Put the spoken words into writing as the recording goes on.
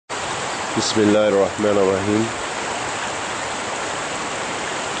Bismillahir Rahmanir Rahim.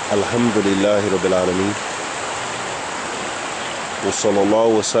 Alhamdulillahi Rabbil Alameen. Wa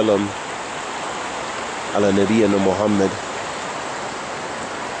sallallahu wa sallam ala nabiyyina Muhammad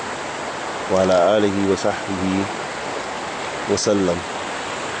wa ala alihi wa sahbihi wa sallam.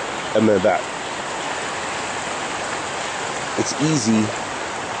 Amma ba'd. It's easy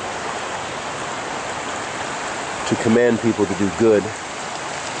to command people to do good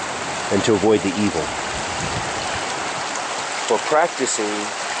and to avoid the evil. But practicing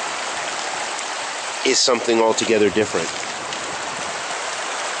is something altogether different.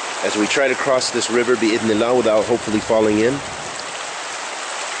 As we try to cross this river, bi'idhnillah, without hopefully falling in,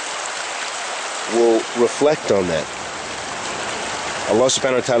 we'll reflect on that. Allah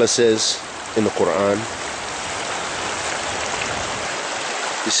subhanahu wa ta'ala says in the Quran,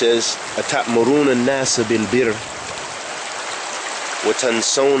 He says, أَتَأْمُرُونَ النَّاسَ بِالْبِرِّ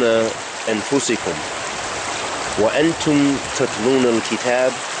وَتَنْسَوْنَ أَنفُسِكُمْ وَأَنْتُمْ تَتْلُونَ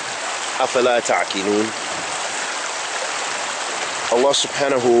الْكِتَابَ أَفَلَا تَعْقِلُونَ. Allah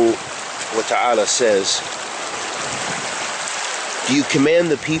subhanahu wa ta'ala says, do you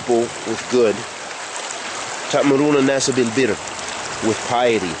command the people with good? تَأْمُرُونَ النَّاسَ بِالْبِرِّ, with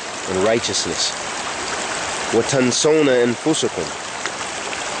piety and righteousness. وَتَنْسَوْنَ أَنفُسَكُمْ,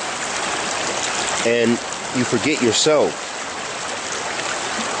 and you forget yourself.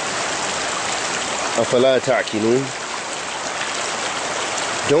 أَفَلَا تَعْقِلُونَ.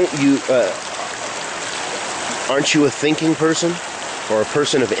 Aren't you a thinking person or a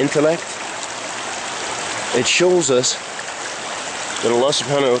person of intellect? It shows us that Allah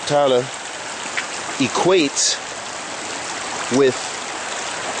subhanahu wa ta'ala equates with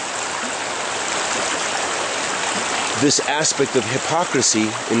this aspect of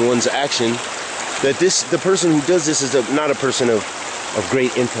hypocrisy in one's action, that the person who does this is not a person of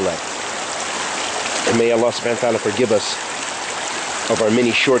great intellect. And may Allah subhanahu wa ta'ala forgive us of our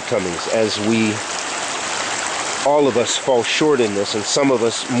many shortcomings, as all of us fall short in this, and some of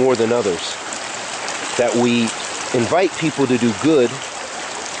us more than others. That we invite people to do good,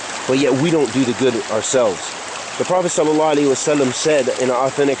 but yet we don't do the good ourselves. The Prophet ﷺ said in an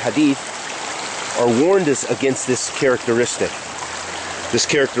authentic Hadeeth, or warned us against this characteristic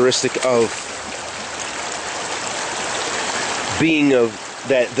of being of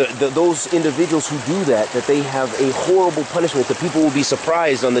that those individuals who do that they have a horrible punishment. The people will be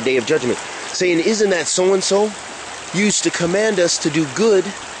surprised on the Day of Judgment, saying, isn't that so-and-so used to command us to do good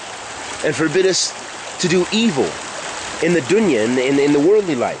and forbid us to do evil in the dunya, in the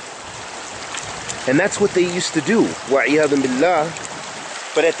worldly life? And that's what they used to do, wa'iyadun billah.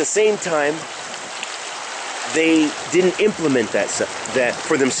 But at the same time, they didn't implement that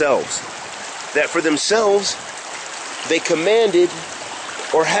for themselves. That for themselves, they commanded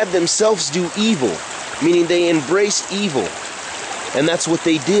or had themselves do evil, meaning they embraced evil. And that's what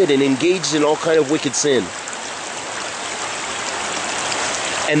they did, and engaged in all kind of wicked sin.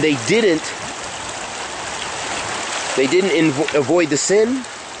 And they didn't avoid the sin,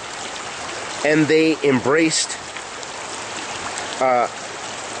 and they embraced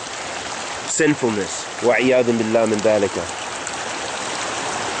sinfulness. وَعِيَاذٌ بِاللَّهِ مِنْ ذَلِكَ.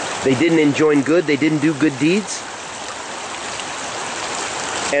 They didn't enjoin good, they didn't do good deeds,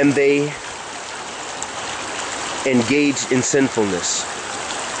 and they engaged in sinfulness.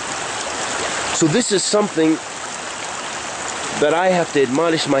 So this is something that I have to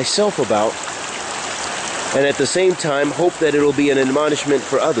admonish myself about, and at the same time hope that it'll be an admonishment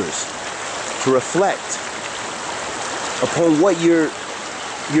for others to reflect upon what you're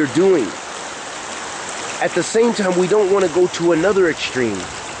doing. At the same time, we don't want to go to another extreme,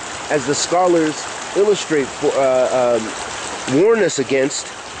 as the scholars illustrate, warn us against,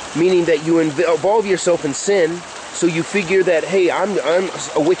 meaning that you involve yourself in sin, so you figure that, hey, I'm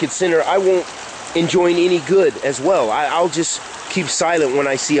a wicked sinner, I won't enjoin any good as well. I'll just keep silent when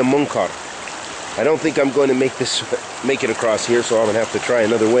I see a munkar. I don't think I'm going to make it across here, so I'm going to have to try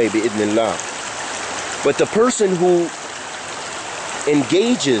another way, bi'idhnillah. But the person who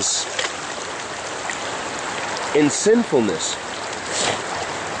engages in sinfulness,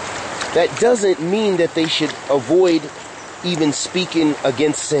 that doesn't mean that they should avoid even speaking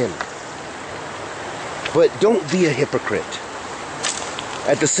against sin. But don't be a hypocrite.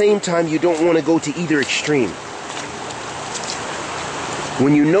 At the same time, you don't want to go to either extreme.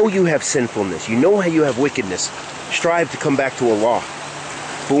 When you know you have sinfulness, you know how you have wickedness, strive to come back to Allah.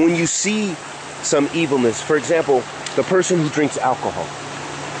 But when you see some evilness, for example, the person who drinks alcohol,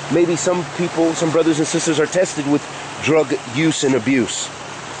 maybe some people, some brothers and sisters are tested with drug use and abuse.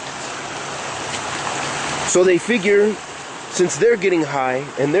 So they figure since they're getting high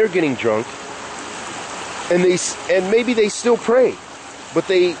and they're getting drunk, and maybe they still pray, but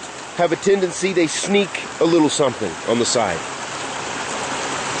they have a tendency, they sneak a little something on the side.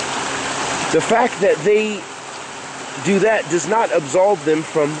 The fact that they do that does not absolve them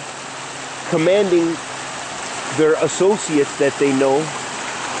from commanding their associates that they know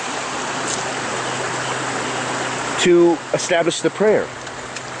to establish the prayer.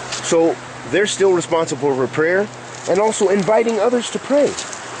 So they're still responsible for prayer and also inviting others to pray.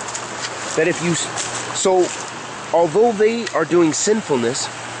 That if you, so although they are doing sinfulness,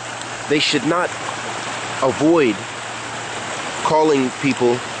 they should not avoid calling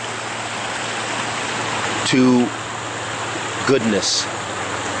people to goodness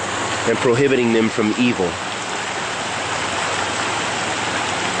and prohibiting them from evil.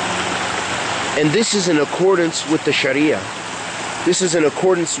 And this is in accordance with the Sharia. This is in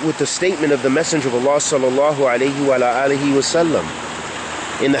accordance with the statement of the Messenger of Allah sallallahu alayhi wa alihi wasallam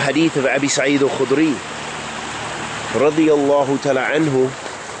in the Hadeeth of Abi Sa'id al-Khudri radiyallahu ta'ala anhu,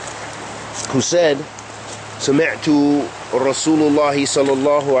 who said, سمعت رسول الله صلى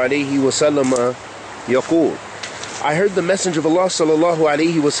الله عليه وسلم يقول, I heard the Messenger of Allah sallallahu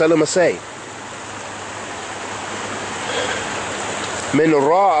alayhi wasallam say, من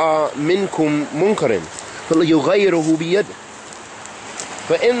رأى منكم منكرا فليغيره بيده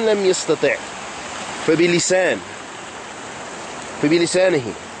فإن لم يستطع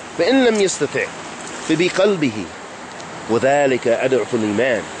فبلسانه فإن لم يستطع فبقلبه وذلك أضعف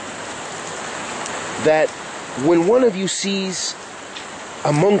الإيمان. That when one of you sees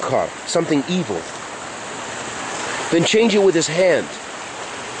a munkar, something evil, then change it with his hand.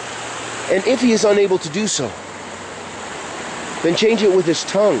 And if he is unable to do so, then change it with his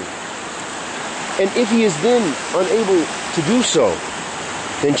tongue. And if he is then unable to do so,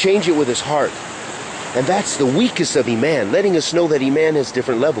 then change it with his heart. And that's the weakest of Iman, letting us know that Iman has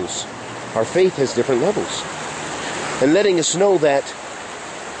different levels. Our faith has different levels. And letting us know that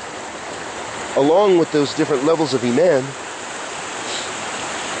along with those different levels of Iman,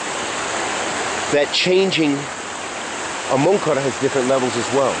 that changing a munkar has different levels as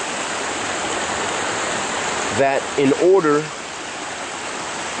well. That in order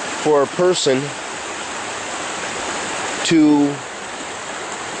for a person to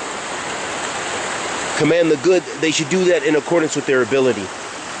command the good, they should do that in accordance with their ability.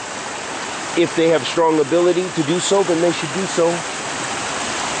 If they have strong ability to do so, then they should do so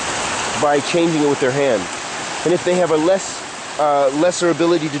by changing it with their hand. And if they have a lesser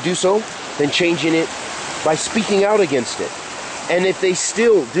ability to do so, then changing it by speaking out against it. And if they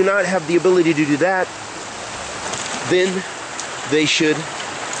still do not have the ability to do that, then they should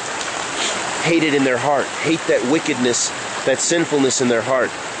hate it in their heart, hate that wickedness, that sinfulness in their heart.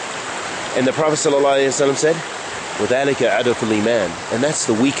 And the Prophet ﷺ said, وَذَلِكَ أَضْعَفُ الْإِيمَانِ, and that's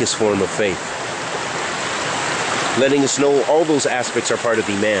the weakest form of faith. Letting us know all those aspects are part of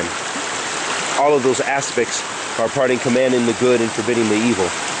Iman. All of those aspects are part in commanding the good and forbidding the evil.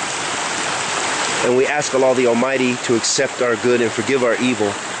 And we ask Allah the Almighty to accept our good and forgive our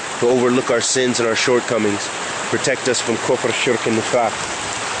evil, to overlook our sins and our shortcomings, protect us from kufr, shirk, and nifaq,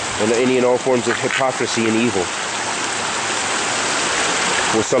 and any and all forms of hypocrisy and evil.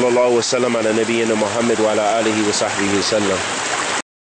 وصلى الله وسلم على نبينا محمد وعلى آله وصحبه وسلم.